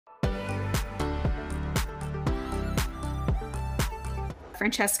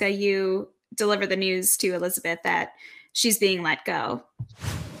Francesca, you deliver the news to Elizabeth that she's being let go?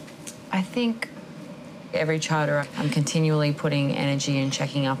 I think every charter, I'm continually putting energy and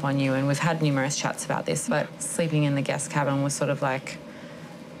checking up on you, and we've had numerous chats about this, but sleeping in the guest cabin was sort of like,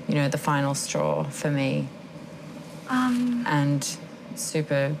 you know, the final straw for me. And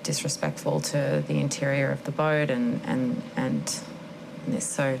super disrespectful to the interior of the boat and this.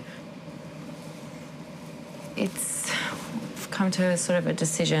 So we've come to sort of a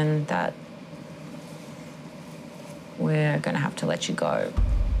decision that we're going to have to let you go.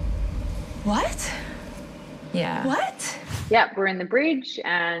 What? Yeah. What? Yeah, we're in the bridge,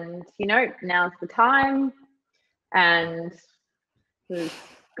 and you know, now's the time, and it was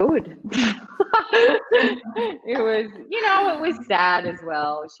good. It was, you know, it was sad as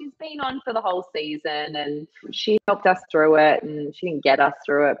well. She's been on for the whole season, and she helped us through it, and she didn't get us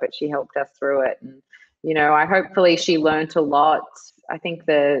through it, but she helped us through it. And you know, hopefully she learnt a lot. I think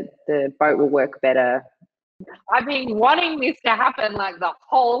the boat will work better. I've been wanting this to happen like the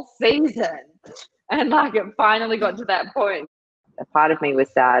whole season. And like it finally got to that point. A part of me was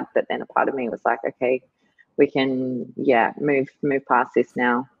sad, but then a part of me was like, okay, we can, move past this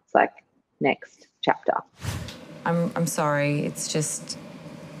now. It's like next chapter. I'm sorry. It's just,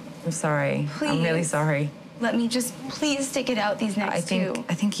 I'm sorry. Please. I'm really sorry. Let me just please stick it out these next two.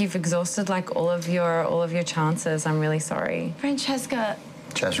 I think you've exhausted like all of your chances. I'm really sorry. Francesca.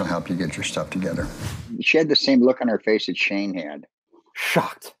 Chaz will help you get your stuff together. She had the same look on her face that Shane had.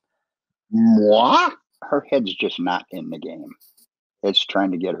 Shocked. Moi? Her head's just not in the game. It's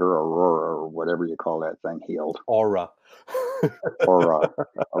trying to get her Aurora or whatever you call that thing healed. Aura. Aurora.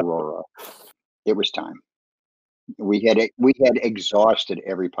 It was time. We had exhausted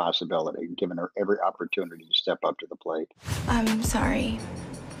every possibility, given her every opportunity to step up to the plate. I'm sorry.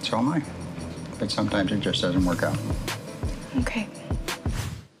 So am I. But sometimes it just doesn't work out. Okay.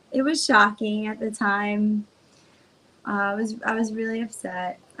 It was shocking at the time. I was really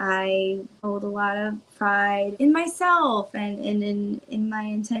upset. I hold a lot of pride in myself and in my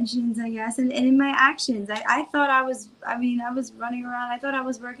intentions, I guess, and in my actions. I thought I was running around. I thought I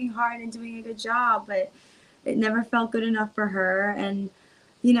was working hard and doing a good job, but it never felt good enough for her. And,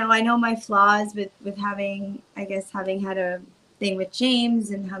 you know, I know my flaws with having had a thing with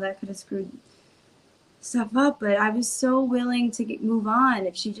James and how that could have screwed stuff up, but I was so willing to move on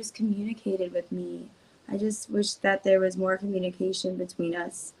if she just communicated with me. I just wish that there was more communication between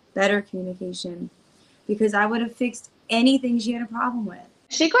us, better communication, because I would have fixed anything she had a problem with.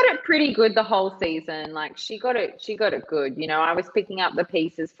 She got it pretty good the whole season. Like she got it good. You know, I was picking up the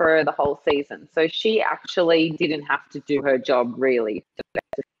pieces for her the whole season. So she actually didn't have to do her job really to the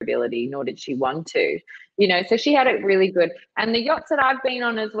best of her ability, nor did she want to. You know, so she had it really good. And the yachts that I've been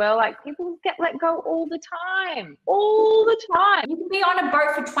on as well, like people get let go all the time. You can be on a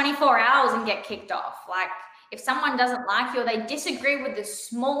boat for 24 hours and get kicked off. Like if someone doesn't like you or they disagree with the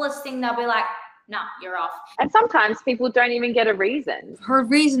smallest thing, they'll be like, no, you're off. And sometimes people don't even get a reason. Her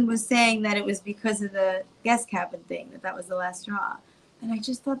reason was saying that it was because of the guest cabin thing, that was the last straw. And I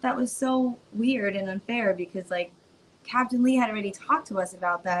just thought that was so weird and unfair because, like, Captain Lee had already talked to us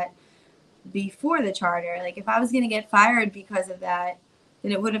about that before the charter. Like, if I was going to get fired because of that,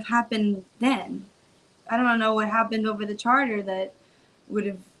 then it would have happened then. I don't know what happened over the charter that would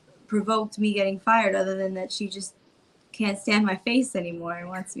have provoked me getting fired other than that she just can't stand my face anymore and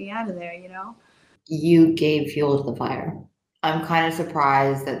wants me out of there, you know? You gave fuel to the fire. I'm kind of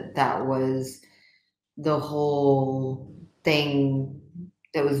surprised that was the whole thing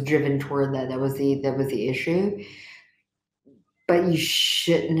that was driven toward that. That was the issue. But you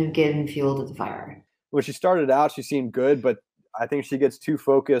shouldn't have given fuel to the fire. When she started out, she seemed good, but I think she gets too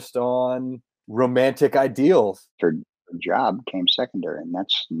focused on romantic ideals. Her job came secondary, and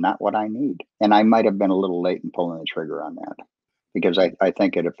that's not what I need. And I might have been a little late in pulling the trigger on that because I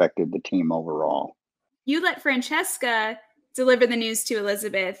think it affected the team overall. You let Francesca deliver the news to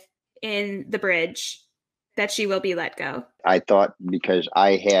Elizabeth in the bridge that she will be let go. I thought because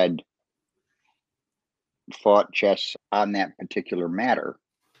I had fought chess on that particular matter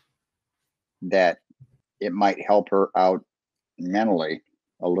that it might help her out mentally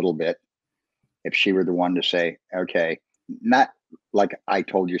a little bit if she were the one to say, okay, not like I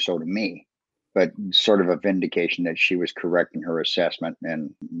told you so to me, but sort of a vindication that she was correct in her assessment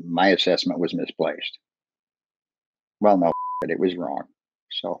and my assessment was misplaced. Well, no, it was wrong.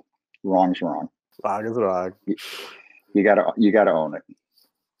 So wrong's wrong. Wrong is wrong. You gotta own it.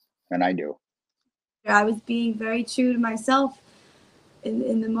 And I do. I was being very true to myself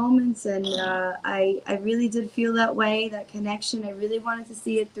in the moments, and I really did feel that way, that connection. I really wanted to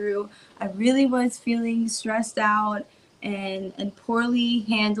see it through. I really was feeling stressed out and poorly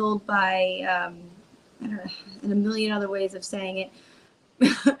handled by, I don't know, and a million other ways of saying it,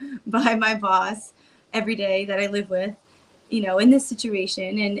 by my boss every day that I live with, you know, in this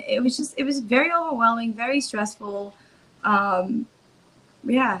situation. And it was very overwhelming, very stressful.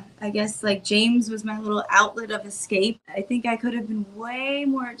 Yeah, I guess like James was my little outlet of escape. I think I could have been way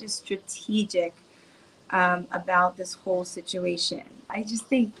more just strategic about this whole situation. I just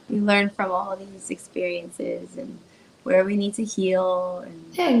think we learn from all these experiences and where we need to heal.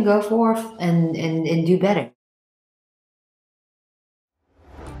 And go forth and do better.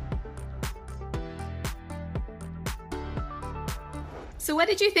 So what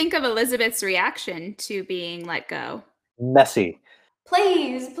did you think of Elizabeth's reaction to being let go? Messy.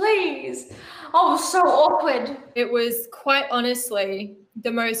 Please, please. Oh, so awkward. It was quite honestly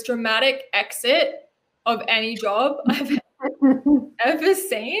the most dramatic exit of any job I've ever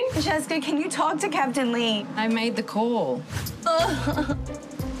seen. Francesca, can you talk to Captain Lee? I made the call.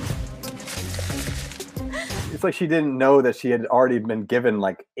 It's like she didn't know that she had already been given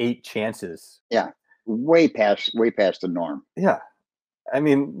like 8 chances. Yeah, way past the norm. Yeah. I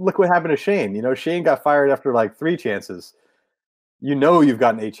mean, look what happened to Shane. You know, Shane got fired after like 3 chances. You know you've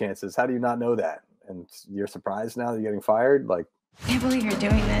gotten 8 chances. How do you not know that? And you're surprised now that you're getting fired? Like, I can't believe you're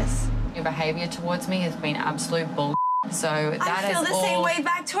doing this. Your behavior towards me has been absolute bull. So that I feel the same way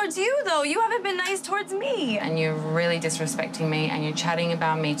back towards you, though. You haven't been nice towards me. And you're really disrespecting me, and you're chatting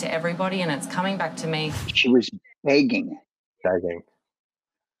about me to everybody, and it's coming back to me. She was begging,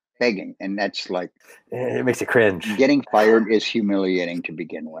 and that's like, it makes you cringe. Getting fired is humiliating to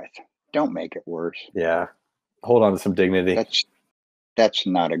begin with. Don't make it worse. Yeah, hold on to some dignity. That's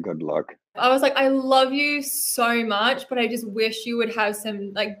not a good look. I was like, I love you so much, but I just wish you would have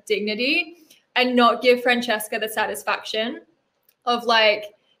some like dignity and not give Francesca the satisfaction of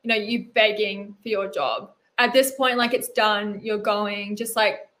like, you know, you begging for your job. At this point, like it's done, you're going, just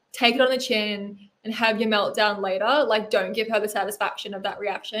like take it on the chin and have your meltdown later. Like don't give her the satisfaction of that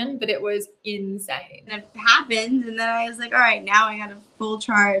reaction, but it was insane. And it happened, and then I was like, all right, now I got to full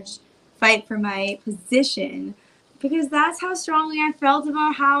charge fight for my position, because that's how strongly I felt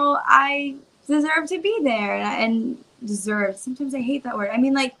about how I deserve to be there. And deserved, sometimes I hate that word. I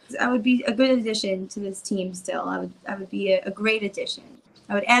mean, like, I would be a good addition to this team still. I would be a great addition.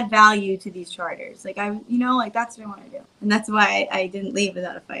 I would add value to these charters. Like, like, that's what I want to do. And that's why I didn't leave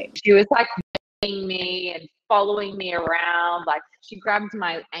without a fight. She was like me and following me around. Like, she grabbed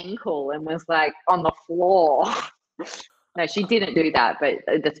my ankle and was like on the floor. No, she didn't do that, but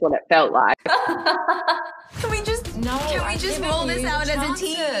that's what it felt like. Can we just roll this out as a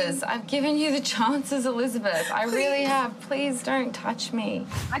team? I've given you the chances, Elizabeth. I really have. Please don't touch me.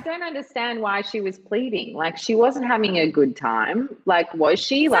 I don't understand why she was pleading. Like, she wasn't having a good time. Like, was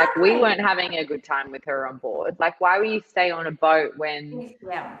she? Exactly. Like, we weren't having a good time with her on board. Like, why would you stay on a boat when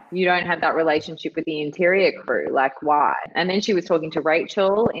you don't have that relationship with the interior crew? Like, why? And then she was talking to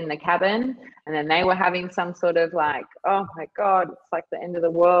Rachel in the cabin, and then they were having some sort of like, oh my God, it's like the end of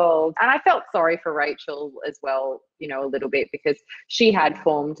the world. And I felt sorry for Rachel as well, you know, a little bit, because she had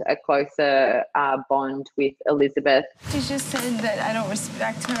formed a closer bond with Elizabeth. She just said that I don't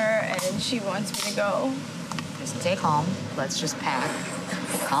respect her and she wants me to go. Just stay calm. Let's just pack.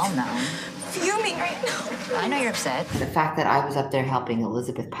 Calm down. Fuming right now. I know you're upset. The fact that I was up there helping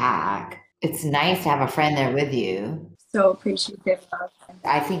Elizabeth pack, it's nice to have a friend there with you. So appreciative of them.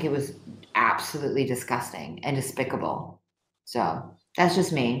 I think it was absolutely disgusting and despicable. So that's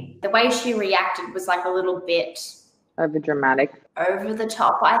just me. The way she reacted was like a little bit over dramatic, over the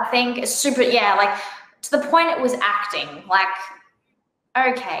top. I think it's super, like to the point it was acting. Like,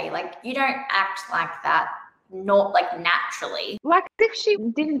 okay, like you don't act like that, not like naturally. Like if she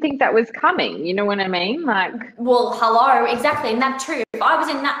didn't think that was coming, you know what I mean? Like, well, hello, exactly, and that's true. If I was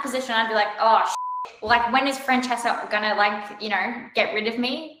in that position, I'd be like, oh, like when is Francesca gonna like, you know, get rid of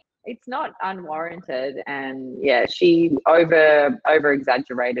me? It's not unwarranted, and she over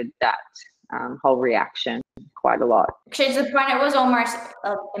exaggerated that whole reaction quite a lot. To the point it was almost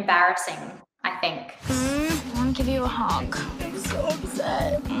embarrassing, I think. I want to give you a hug. I'm so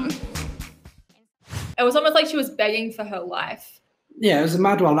upset. It was almost like she was begging for her life. Yeah, it was a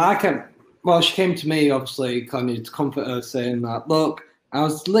mad one. She came to me, obviously, kind of to comfort her, saying that, look, I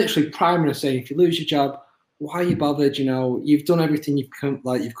was literally priming her, saying, if you lose your job, why are you bothered? You know, you've done everything you've come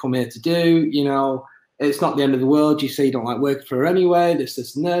here to do. You know, it's not the end of the world. You say you don't like working for her anyway, this,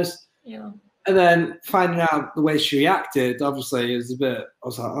 and this. Yeah. And then finding out the way she reacted, obviously, is a bit, I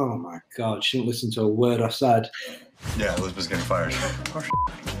was like, oh my God, she didn't listen to a word I said. Yeah, Elizabeth's getting fired. Oh,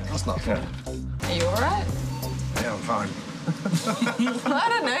 that's not fair. Are you all right? Yeah, I'm fine. I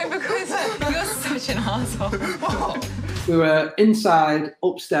don't know, because you're such an asshole. We were inside,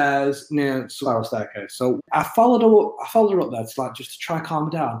 upstairs, near Spiral Staircase. So I followed her up there just to try to calm her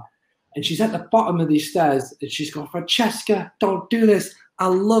down. And she's at the bottom of these stairs, and she's going, Francesca, don't do this. I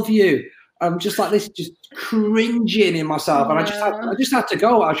love you. I'm just like this, just cringing in myself. And I just had to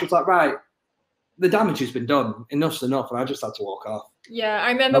go. I was just like, right, the damage has been done. Enough's enough. And I just had to walk off. Yeah, I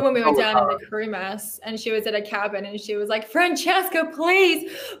remember when we were down in the crew mess and she was at a cabin and she was like, Francesca,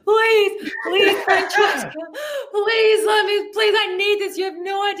 please, Francesca, please let me, please, I need this. You have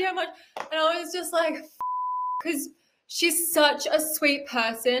no idea how much. And I was just like, because she's such a sweet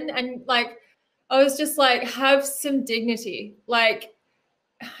person. And like, I was just like, have some dignity. Like,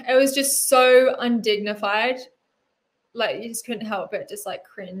 it was just so undignified. Like, you just couldn't help it, just like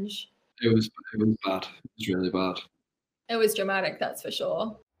cringe. It was bad. It was really bad. It was dramatic, that's for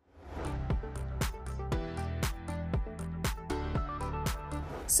sure.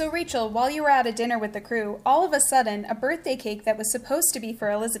 So Rachel, while you were at a dinner with the crew, all of a sudden, a birthday cake that was supposed to be for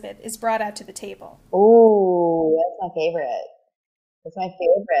Elizabeth is brought out to the table. Ooh, that's my favorite. That's my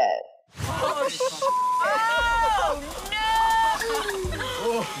favorite. Oh,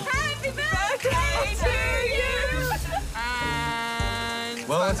 no! Happy birthday to you! And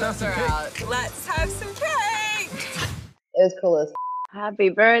well, let's have some cake. Let's have some cake. It was cool as Happy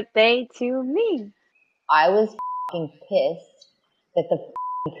birthday to me. I was fucking pissed that the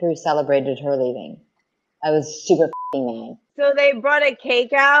crew celebrated her leaving. I was super mad. So they brought a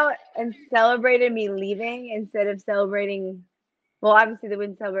cake out and celebrated me leaving instead of celebrating. Well, obviously they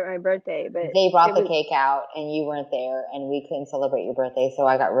wouldn't celebrate my birthday, but they brought the cake out and you weren't there and we couldn't celebrate your birthday. So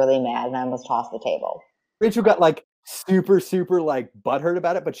I got really mad and I almost tossed the table. Rachel got like super like butthurt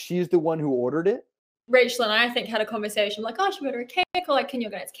about it, but she's the one who ordered it. Rachel and I think had a conversation like, oh, should we order a cake? Or like, can you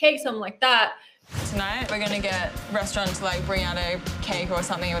organize cake? Something like that. Tonight, we're going to get a restaurant to like bring out a cake or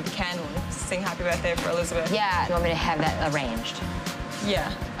something with a candle and sing happy birthday for Elizabeth. Yeah. Do you want me to have that arranged? Yeah.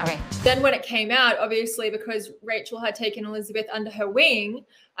 Okay. Then when it came out, obviously, because Rachel had taken Elizabeth under her wing,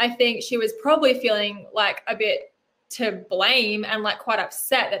 I think she was probably feeling like a bit to blame and like quite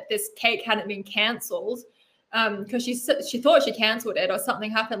upset that this cake hadn't been cancelled because she thought she cancelled it or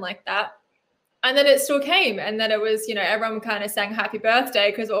something happened like that. And then it still came. And then it was, you know, everyone kind of sang happy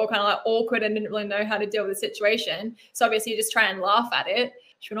birthday because we're all kind of like awkward and didn't really know how to deal with the situation. So obviously you just try and laugh at it.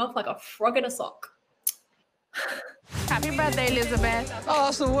 She went off like a frog in a sock. Happy birthday, Elizabeth. Oh,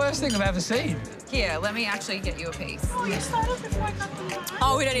 that's the worst thing I've ever seen. Here, let me actually get you a piece. Oh, you started before I got the knife.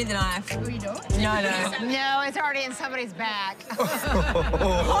 Oh, we don't need the knife. Oh, you don't? No. No, it's already in somebody's back. No,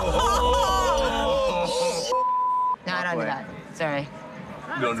 I don't do that. Sorry.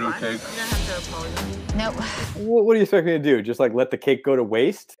 You don't do a cake? You don't have to apologize. Nope. What do you expect me to do? Just like let the cake go to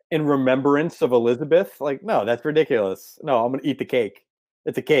waste in remembrance of Elizabeth? Like, no, that's ridiculous. No, I'm gonna eat the cake.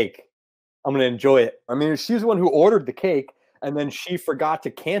 It's a cake. I'm gonna enjoy it. I mean, she's the one who ordered the cake and then she forgot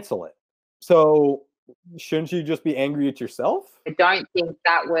to cancel it. So shouldn't you just be angry at yourself? I don't think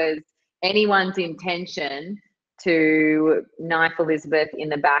that was anyone's intention to knife Elizabeth in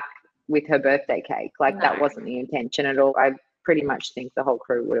the back with her birthday cake. Like that wasn't the intention at all. I pretty much think the whole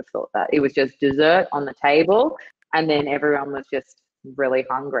crew would have thought that. It was just dessert on the table and then everyone was just really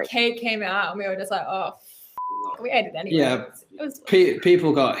hungry. Cake came out and we were just like, oh, we ate it anyway. Yeah,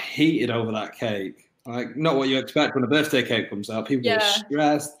 people got heated over that cake. Like, not what you expect when a birthday cake comes out. People were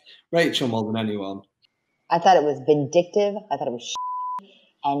stressed. Rachel more than anyone. I thought it was vindictive. I thought it was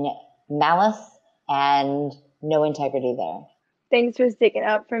and malice and no integrity there. Thanks for sticking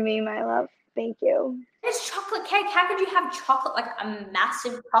up for me, my love. Thank you. It's chocolate cake. How could you have chocolate, like a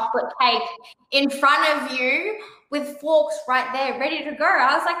massive chocolate cake in front of you with forks right there ready to go?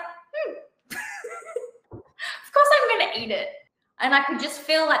 I was like, of course I'm going to eat it. And I could just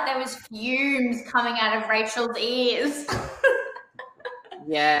feel like there was fumes coming out of Rachel's ears.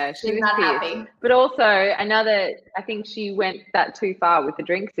 Yeah, she was not pissed. happy. But also I think she went that too far with the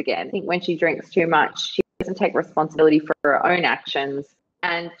drinks again. I think when she drinks too much, she doesn't take responsibility for her own actions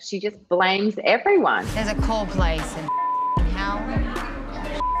and she just blames everyone. There's a cold place in hell.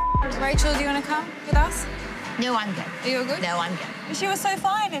 Rachel, do you want to come with us? No, I'm good. Are you good? No, I'm good. She was so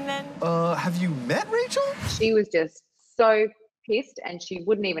fine and then... Have you met Rachel? She was just so pissed and she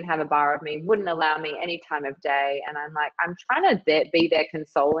wouldn't even have a bar of me, wouldn't allow me any time of day. And I'm like, I'm trying to be there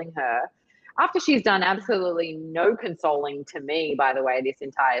consoling her after she's done absolutely no consoling to me, by the way, this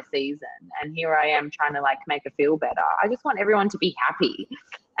entire season. And here I am trying to like make her feel better. I just want everyone to be happy.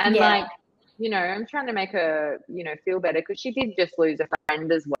 And like, you know, I'm trying to make her, you know, feel better because she did just lose a friend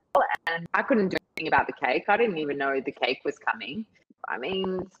as well. And I couldn't do anything about the cake. I didn't even know the cake was coming. I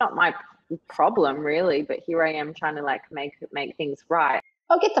mean, it's not my problem really, but here I am trying to like make things right.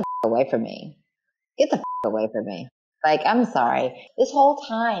 Oh, get the away from me. Get the away from me. Like, I'm sorry. This whole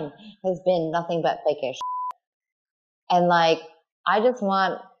time has been nothing but fake-ish. And, like, I just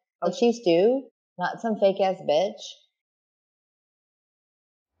want a chief stew, not some fake-ass bitch.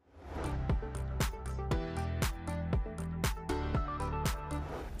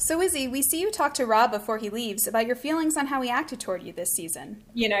 So Izzy, we see you talk to Rob before he leaves about your feelings on how he acted toward you this season.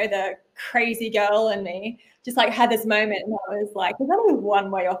 You know, the crazy girl in me just like had this moment and I was like, there's only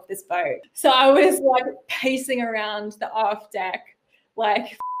one way off this boat. So I was like pacing around the aft deck, like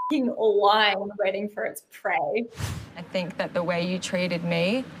f***ing lion waiting for its prey. I think that the way you treated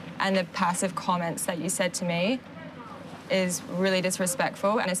me and the passive comments that you said to me is really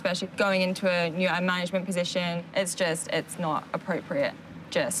disrespectful, and especially going into a new management position, it's not appropriate.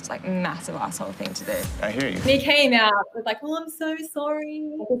 Just like massive asshole thing to do. I hear you. And he came out with like, oh, I'm so sorry.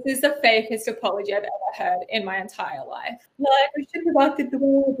 This is the fakest apology I've ever heard in my entire life. Like, I should have acted the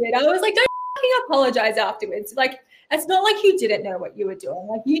way I did. I was like, don't fucking apologize afterwards. Like, it's not like you didn't know what you were doing.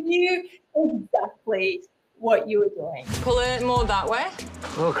 Like, you knew exactly what you were doing. Pull it more that way.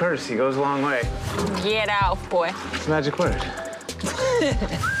 A little courtesy goes a long way. Get out, boy. It's a magic word.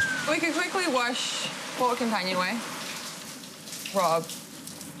 We could quickly wash port companionway. Rob.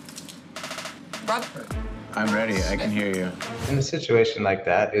 I'm ready. I can hear you. In a situation like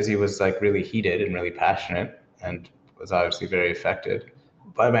that, Izzy was like really heated and really passionate and was obviously very affected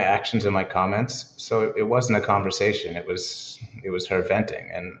by my actions and my comments. So it wasn't a conversation. It was her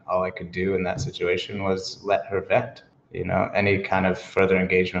venting, and all I could do in that situation was let her vent. You know, any kind of further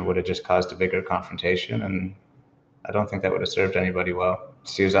engagement would have just caused a bigger confrontation, and I don't think that would have served anybody well.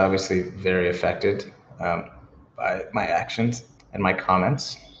 She was obviously very affected by my actions and my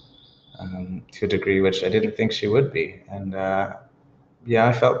comments. To a degree which I didn't think she would be. And yeah,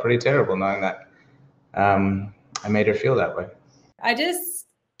 I felt pretty terrible knowing that I made her feel that way. I just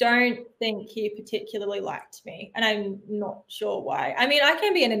don't think he particularly liked me, and I'm not sure why. I mean, I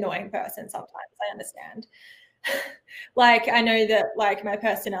can be an annoying person sometimes, I understand. Like, I know that like my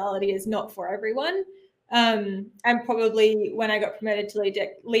personality is not for everyone. And probably when I got promoted to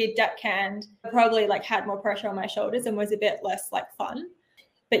lead deckhand, probably like had more pressure on my shoulders and was a bit less like fun.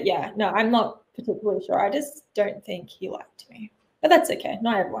 But yeah, no, I'm not particularly sure. I just don't think he liked me. But that's okay.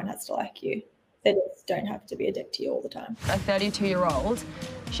 Not everyone has to like you. They just don't have to be a dick to you all the time. A 32-year-old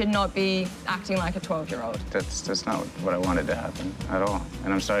should not be acting like a 12-year-old. That's not what I wanted to happen at all.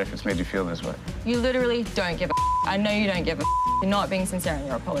 And I'm sorry if it's made you feel this way. You literally don't give a I know you don't give a You're not being sincere in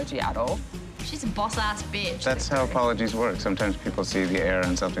your apology at all. She's a boss-ass bitch. That's how apologies work. Sometimes people see the error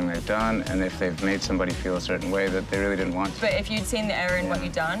in something they've done, and if they've made somebody feel a certain way that they really didn't want to. But if you'd seen the error in what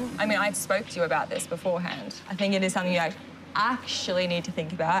you'd done, I mean, I spoke to you about this beforehand. I think it is something you actually need to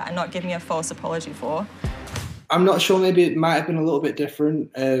think about and not give me a false apology for. I'm not sure. Maybe it might have been a little bit different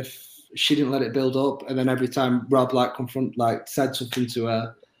if she didn't let it build up, and then every time Rob said something to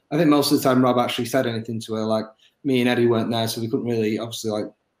her. I think most of the time Rob actually said anything to her. Like, me and Eddie weren't there, so we couldn't really obviously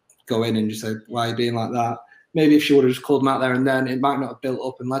go in and just say, why are you being like that? Maybe if she would have just called him out there and then, it might not have built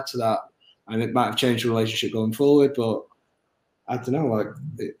up and led to that. And it might have changed the relationship going forward. But I don't know,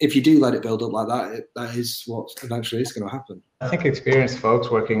 if you do let it build up like that, that is what eventually is going to happen. I think experienced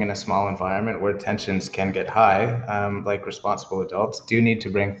folks working in a small environment where tensions can get high, like responsible adults, do need to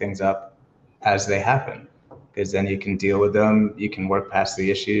bring things up as they happen. Because then you can deal with them, you can work past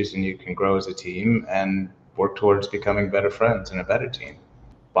the issues, and you can grow as a team and work towards becoming better friends and a better team.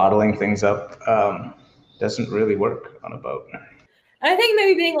 Bottling things up doesn't really work on a boat. I think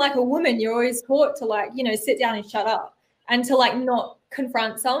maybe being like a woman, you're always taught to sit down and shut up and to not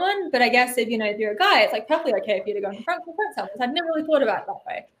confront someone. But I guess if you're a guy, it's perfectly okay for you to go and confront someone. So I'd never really thought about it that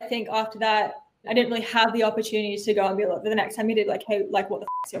way. I think after that, I didn't really have the opportunity to go and be like, the next time you did hey, what the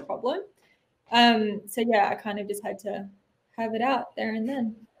is your problem? So yeah, I kind of just had to have it out there and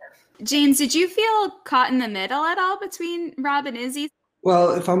then. James, did you feel caught in the middle at all between Rob and Izzy?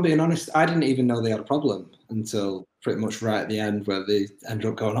 Well, if I'm being honest, I didn't even know they had a problem until pretty much right at the end where they ended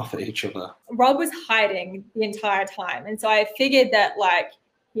up going off at each other. Rob was hiding the entire time. And so I figured that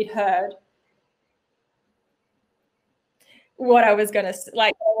he'd heard what I was going to,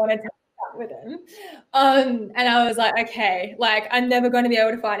 I wanted to chat with him. And I was like, okay, I'm never going to be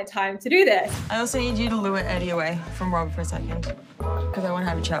able to find a time to do this. I also need you to lure Eddie away from Rob for a second, because I want to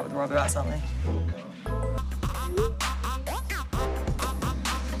have a chat with Rob about something.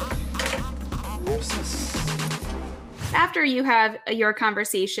 After you have your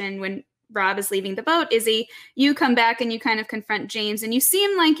conversation when Rob is leaving the boat, Izzy, you come back and you kind of confront James, and you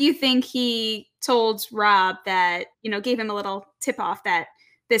seem like you think he told Rob that, gave him a little tip off that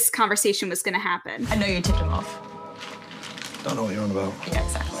this conversation was going to happen. I know you tipped him off. Don't know what you're on about. Yeah,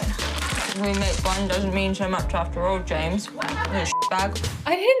 exactly. We make fun doesn't mean so much after all, James. You bag.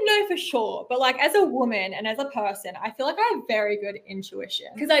 I didn't know for sure, but like as a woman and as a person, I feel like I have very good intuition.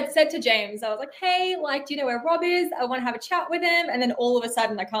 Because I'd said to James, I was like, hey, like, do you know where Rob is? I want to have a chat with him. And then all of a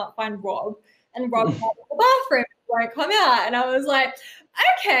sudden I can't find Rob. And Rob's in the bathroom, won't come out. And I was like,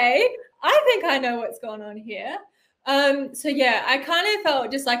 okay, I think I know what's going on here. So yeah, I kind of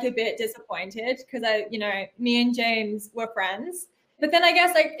felt just like a bit disappointed because me and James were friends. But then I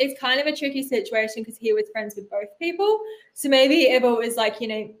guess like it's kind of a tricky situation because he was friends with both people. So maybe if it was like,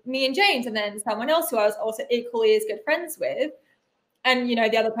 me and James and then someone else who I was also equally as good friends with, and,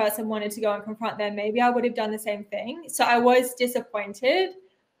 the other person wanted to go and confront them, maybe I would have done the same thing. So I was disappointed,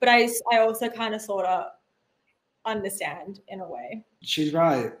 but I also kind of sort of understand in a way. She's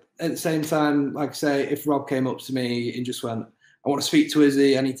right. At the same time, like I say, if Rob came up to me and just went, I want to speak to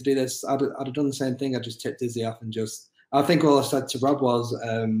Izzy, I need to do this, I'd have done the same thing. I just tipped Izzy off and I think all I said to Rob was,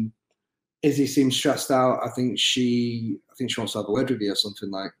 Izzy seems stressed out. I think she wants to have a word with you or something,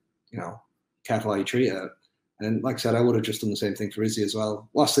 like, careful how you treat her. And like I said, I would have just done the same thing for Izzy as well.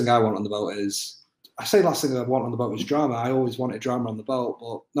 Last thing I want on the boat is, last thing I want on the boat was drama. I always wanted drama on the boat,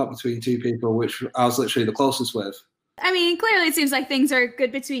 but not between two people, which I was literally the closest with. I mean, clearly it seems like things are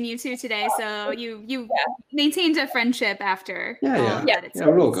good between you two today. So you maintained a friendship after. Yeah,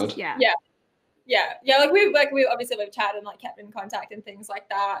 we're all good. Yeah. Like we obviously we've chatted and like kept in contact and things like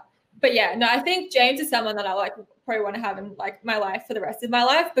that. But yeah, no, I think James is someone that I like probably want to have in like my life for the rest of my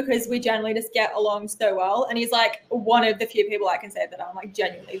life because we generally just get along so well. And he's like one of the few people I can say that I'm like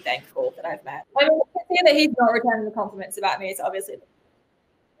genuinely thankful that I've met. I mean, I can see that he's not returning the compliments about me, so obviously.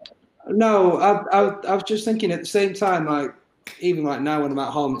 No, I was just thinking at the same time, like even like now when I'm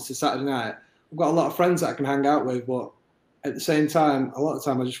at home, it's a Saturday night. I've got a lot of friends that I can hang out with, but at the same time, a lot of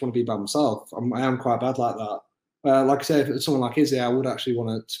the time I just want to be by myself. I am quite bad like that. Like I say, if it's someone like Izzy, I would actually want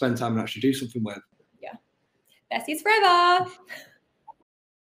to spend time and actually do something with. Yeah. Besties forever.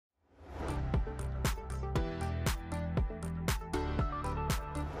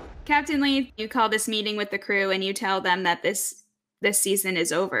 Captain Lee, you call this meeting with the crew and you tell them that this season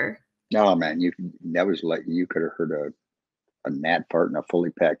is over. No, man, that was like you could have heard a gnat fart in a fully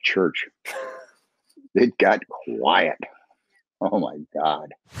packed church. It got quiet. Oh my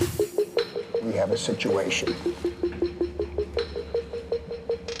God. We have a situation.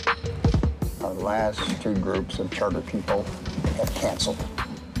 Our last two groups of charter people have canceled.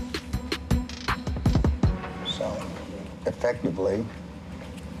 So, effectively,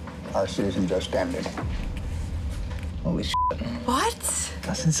 our season just ended. Holy shit. What?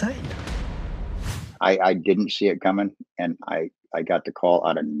 That's insane. I didn't see it coming, and I got the call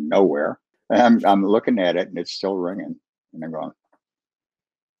out of nowhere. I'm looking at it, and it's still ringing, and I'm going,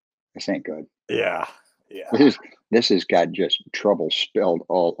 this ain't good. Yeah. This has got just trouble spelled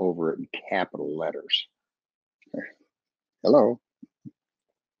all over it in capital letters. Hello.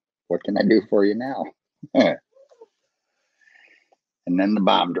 What can I do for you now? And then the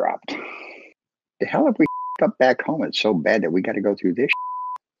bomb dropped. The hell have we up back home? It's so bad that we got to go through this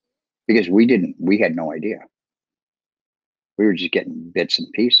because we had no idea. We were just getting bits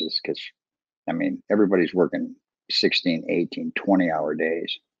and pieces because, I mean, everybody's working 16, 18, 20-hour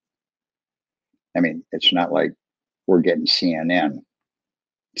days. I mean, it's not like we're getting CNN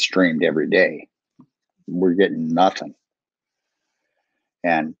streamed every day. We're getting nothing.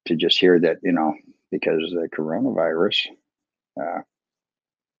 And to just hear that, because of the coronavirus,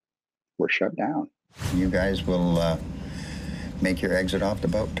 we're shut down. You guys will make your exit off the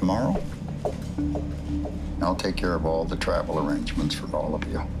boat tomorrow. I'll take care of all the travel arrangements for all of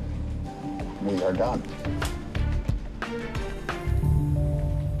you. We are done.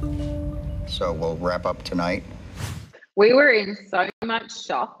 So we'll wrap up tonight. We were in so much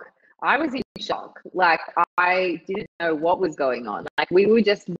shock. I was in shock. Like, I didn't know what was going on. Like, we've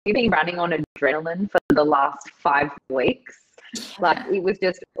been running on adrenaline for the last 5 weeks. Like, it was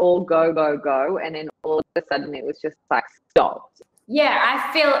just all go, go, go. And then all of a sudden it was just like stopped. Yeah,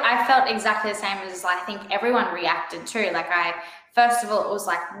 I felt exactly the same as I think everyone reacted to. Like, first of all, it was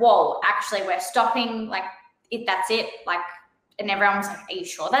like, whoa, actually we're stopping. Like, that's it. Like, and everyone was like, are you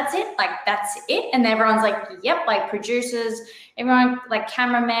sure that's it? Like, that's it? And everyone's like, yep, like producers, everyone, like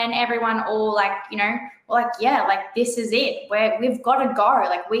cameramen, everyone all like, we're like, yeah, like this is it. We've got to go.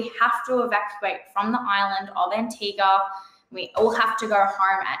 Like, we have to evacuate from the island of Antigua. We all have to go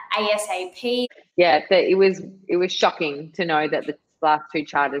home at ASAP. Yeah, it was shocking to know that the last 2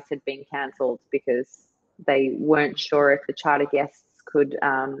 charters had been cancelled because they weren't sure if the charter guests could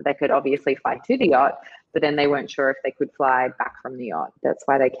obviously fly to the yacht, but then they weren't sure if they could fly back from the yacht. That's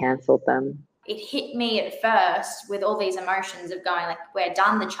why they cancelled them. it hit me at first with all these emotions of going like, we're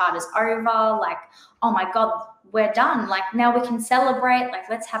done, the charter's over, like, oh my God, we're done. Like, now we can celebrate, like,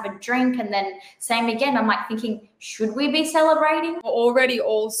 let's have a drink. And then same again, I'm like thinking, should we be celebrating? We're already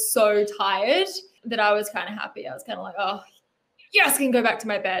all so tired that I was kind of happy. I was kind of like, oh, yes, I can go back to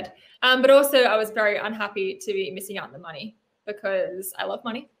my bed. But also I was very unhappy to be missing out on the money because I love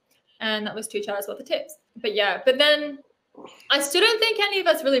money. And that was 2 charters worth of tips. But yeah, but then I still don't think any of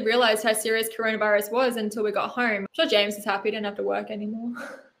us really realized how serious coronavirus was until we got home. I'm sure James is happy he didn't have to work anymore.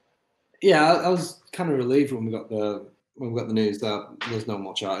 Yeah, I was kind of relieved when we got the news that there's no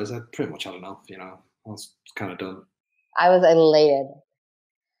more charters. I pretty much had enough, you know. I was kind of done. I was elated.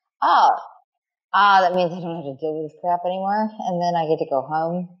 That means I don't have to deal with this crap anymore, and then I get to go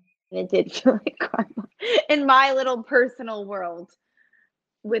home. It did feel like karma in my little personal world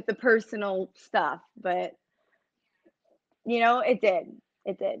with the personal stuff, but you know, it did.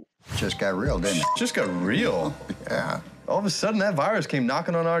 It did. Just got real, didn't it? Just got real. Yeah. All of a sudden, that virus came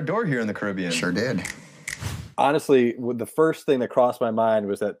knocking on our door here in the Caribbean. Sure did. Honestly, the first thing that crossed my mind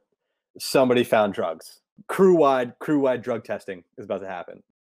was that somebody found drugs. Crew-wide drug testing is about to happen.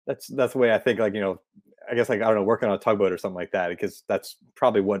 That's the way I think, like, you know, I guess, like, I don't know, working on a tugboat or something like that, because that's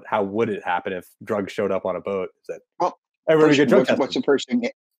probably how would it happen if drugs showed up on a boat? Is that everybody get drug tested? What's the first thing,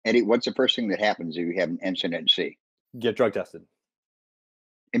 Eddie, what's the first thing that happens if you have an incident at sea? Get drug tested.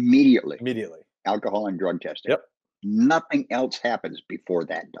 Immediately. Alcohol and drug testing. Yep. Nothing else happens before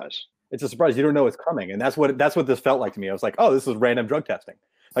that does. It's a surprise. You don't know it's coming. And that's what this felt like to me. I was like, oh, this is random drug testing.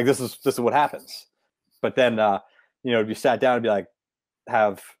 Like, this is what happens. But then, you know, if you sat down and be like,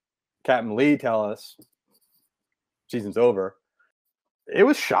 have Captain Lee tell us season's over, it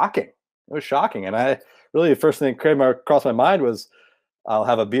was shocking. And I really, the first thing that came across my mind was, I'll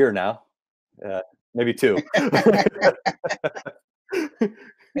have a beer now. Maybe 2.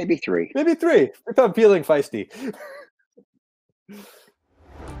 Maybe 3. If I'm feeling feisty.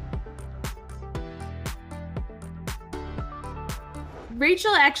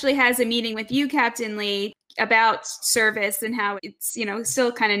 Rachel actually has a meeting with you, Captain Lee, about service and how it's, you know,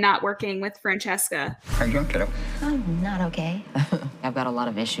 still kind of not working with Francesca. How you doing, kiddo? I'm not okay. I've got a lot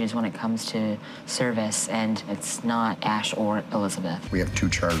of issues when it comes to service, and it's not Ash or Elizabeth. We have 2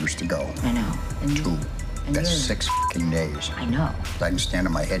 charters to go. I know. And 2. That's 6 fucking days. I know. I can stand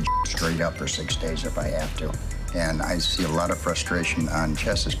on my head straight up for 6 days if I have to. And I see a lot of frustration on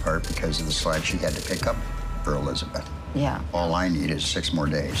Chess's part because of the slack she had to pick up for Elizabeth. Yeah. All I need is 6 more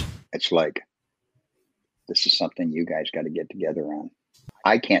days. It's like, this is something you guys got to get together on.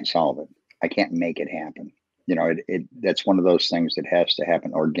 I can't solve it. I can't make it happen. You know, that's one of those things that has to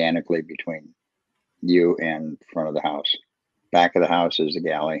happen organically between you and front of the house. Back of the house is the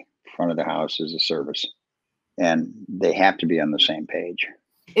galley. Front of the house is the service. And they have to be on the same page.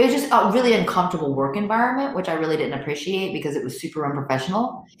 It was just a really uncomfortable work environment, which I really didn't appreciate because it was super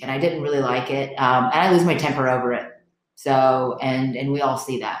unprofessional and I didn't really like it. And I lose my temper over it. So, and we all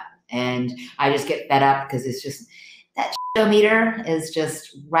see that. And I just get fed up because it's just, that meter is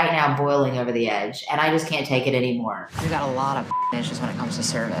just right now boiling over the edge. And I just can't take it anymore. We've got a lot of issues when it comes to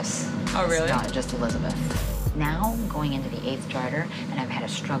service. Oh, really? It's not just Elizabeth. Now I'm going into the 8th charter, and I've had a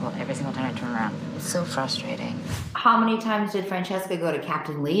struggle every single time I turn around. It's so frustrating. How many times did Francesca go to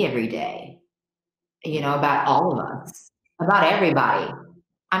Captain Lee every day? You know, about all of us, about everybody.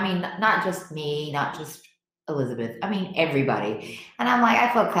 I mean, not just me, not just Elizabeth. I mean, everybody. And I'm like,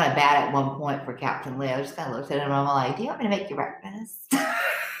 I felt kind of bad at one point for Captain Lee. I just kind of looked at him and I'm like, do you want me to make you breakfast?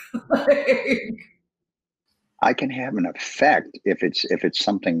 I can have an effect if it's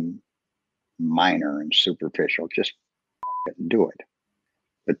something minor and superficial. Just do it.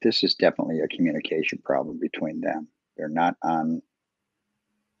 But this is definitely a communication problem between them. They're not on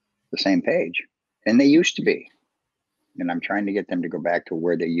the same page. And they used to be. And I'm trying to get them to go back to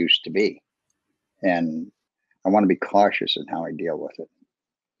where they used to be. And I want to be cautious in how I deal with it.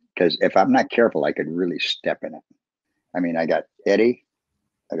 Because if I'm not careful, I could really step in it. I mean, I got Eddie,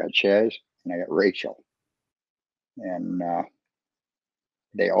 I got Chaz, and I got Rachel. And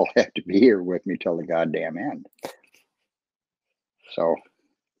they all have to be here with me till the goddamn end. So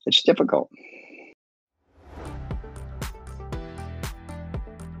it's difficult.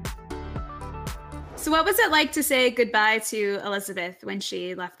 So what was it like to say goodbye to Elizabeth when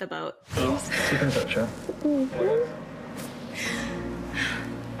she left the boat?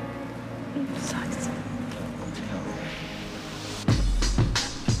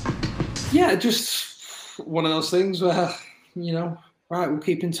 Yeah, just one of those things where, you know, right, we'll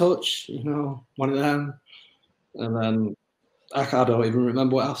keep in touch, you know, one of them. And then I don't even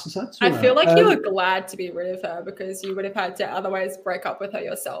remember what else I said to her. I feel like you were glad to be rid of her because you would have had to otherwise break up with her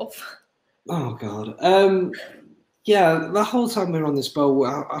yourself. Oh God. Yeah, the whole time we were on this boat,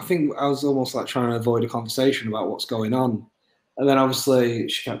 I think I was almost like trying to avoid a conversation about what's going on. And then obviously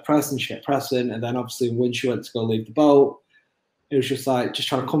she kept pressing, and then obviously when she went to go leave the boat, it was just like just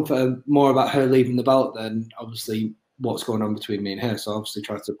trying to comfort her more about her leaving the boat than obviously what's going on between me and her. So obviously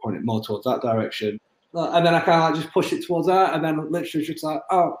tried to point it more towards that direction. And then I kind of like just push it towards that, and then literally just like,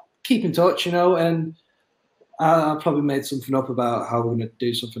 oh, keep in touch, you know, and I probably made something up about how we're going to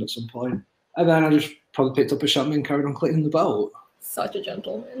do something at some point. And then I just probably picked up a shotgun and carried on cleaning the boat. Such a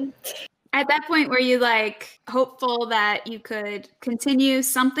gentleman. At that point, were you like hopeful that you could continue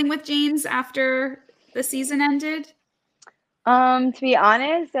something with James after the season ended? To be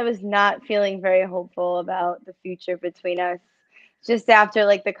honest, I was not feeling very hopeful about the future between us. Just after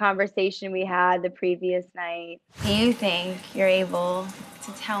like the conversation we had the previous night. Do you think you're able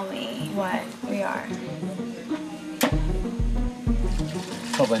to tell me what we are?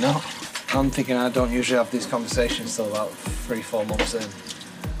 Probably not. I'm thinking I don't usually have these conversations till about 3-4 months in.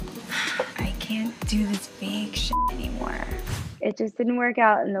 I can't do this fake shit anymore. It just didn't work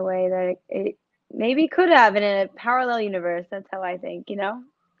out in the way that it maybe could have in a parallel universe. That's how I think, you know?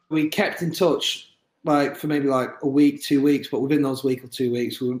 We kept in touch like for maybe like a week, 2 weeks, but within those week or 2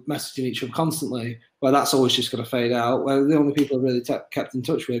 weeks, we were messaging each other constantly. Well, that's always just going to fade out. Well, the only people I really kept in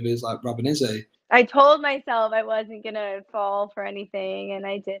touch with is like Rob and Izzy. I told myself I wasn't gonna fall for anything, and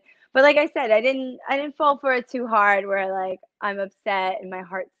I did. But like I said, I didn't fall for it too hard. Where like I'm upset and my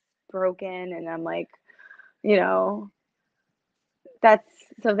heart's broken, and I'm like, you know, that's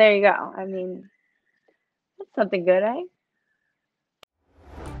so. There you go. I mean, that's something good, eh?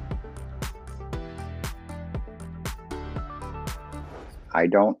 I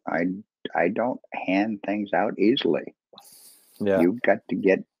don't hand things out easily. Yeah. You've got to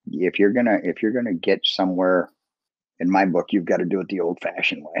get, if you're gonna get somewhere, in my book, you've got to do it the old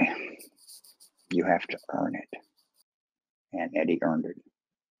fashioned way. You have to earn it. And Eddie earned it.